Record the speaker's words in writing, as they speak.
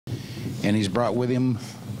and he's brought with him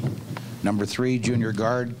number 3, junior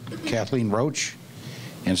guard Kathleen Roach,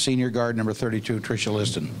 and senior guard number 32, Tricia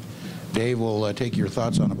Liston. Dave will take your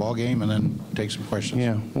thoughts on the ball game and then take some questions.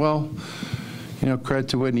 Yeah, well, you know, credit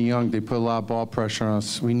to Whitney Young. They put a lot of ball pressure on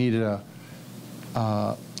us. We needed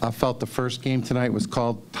I felt the first game tonight was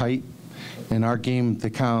called tight, and our game, they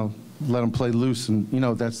kind of let them play loose, and you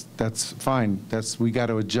know that's fine. We got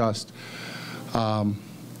to adjust.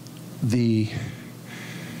 The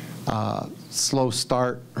slow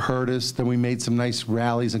start hurt us. Then we made some nice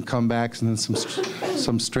rallies and comebacks, and then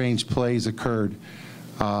some strange plays occurred.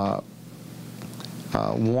 One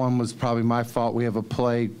was probably my fault. We have a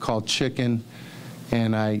play called chicken,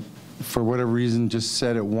 and I, for whatever reason, just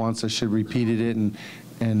said it once. I should have repeated it, and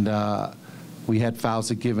we had fouls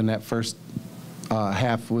that given that first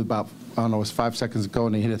half with about, I don't know, it was 5 seconds ago,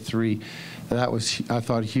 and they hit a 3. That was, I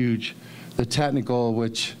thought, huge. The technical,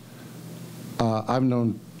 which I've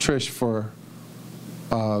known Trish for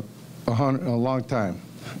a long time,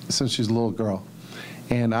 since she's a little girl,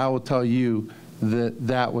 and I will tell you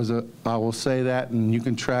that was I will say that, and you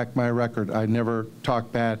can track my record. I never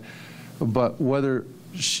talk bad, but whether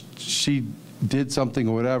she did something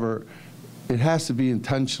or whatever, it has to be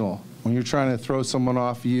intentional. When you're trying to throw someone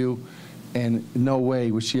off you, and no way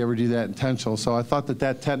would she ever do that intentional. So I thought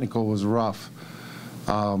that technical was rough.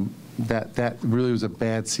 That really was a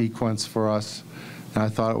bad sequence for us, and I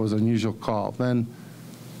thought it was an unusual call. Then,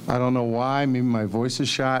 I don't know why, maybe my voice is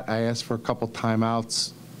shot. I asked for a couple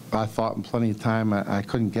timeouts. I thought in plenty of time. I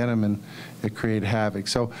couldn't get them, and it created havoc.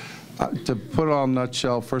 So to put it all in a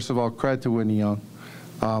nutshell, first of all, credit to Whitney Young.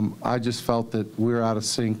 I just felt that we were out of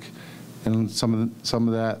sync, and some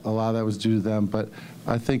of that, a lot of that was due to them. But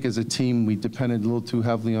I think as a team, we depended a little too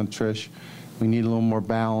heavily on Trish. We need a little more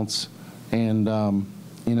balance, and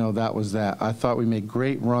you know, that was that. I thought we made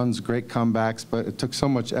great runs, great comebacks, but it took so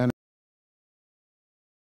much energy.